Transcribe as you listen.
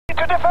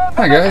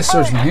Hi guys,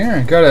 Surgeon here.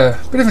 I got a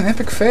bit of an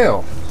epic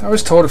fail. I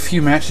was told a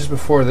few matches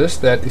before this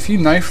that if you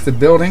knife the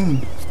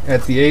building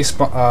at the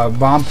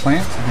bomb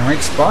plant in the right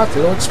spot,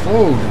 it'll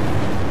explode.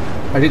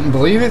 I didn't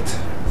believe it.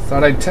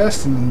 Thought I'd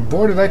test, and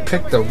boy did I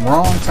pick the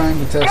wrong time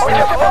to test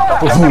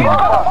that. Boom!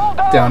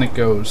 Down it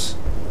goes.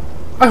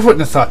 I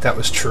wouldn't have thought that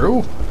was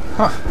true.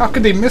 How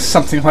could they miss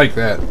something like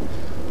that?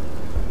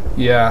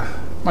 Yeah,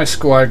 my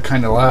squad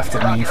kind of laughed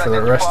at me for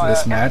the rest of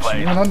this match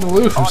and went on to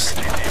lose.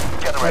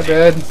 My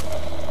bad.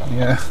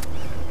 Yeah,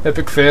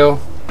 epic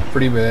fail.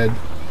 Pretty bad.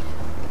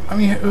 I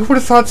mean, who would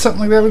have thought something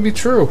like that would be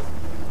true?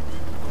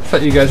 I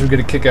thought you guys would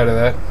get a kick out of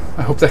that.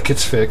 I hope that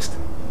gets fixed.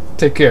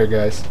 Take care,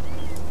 guys.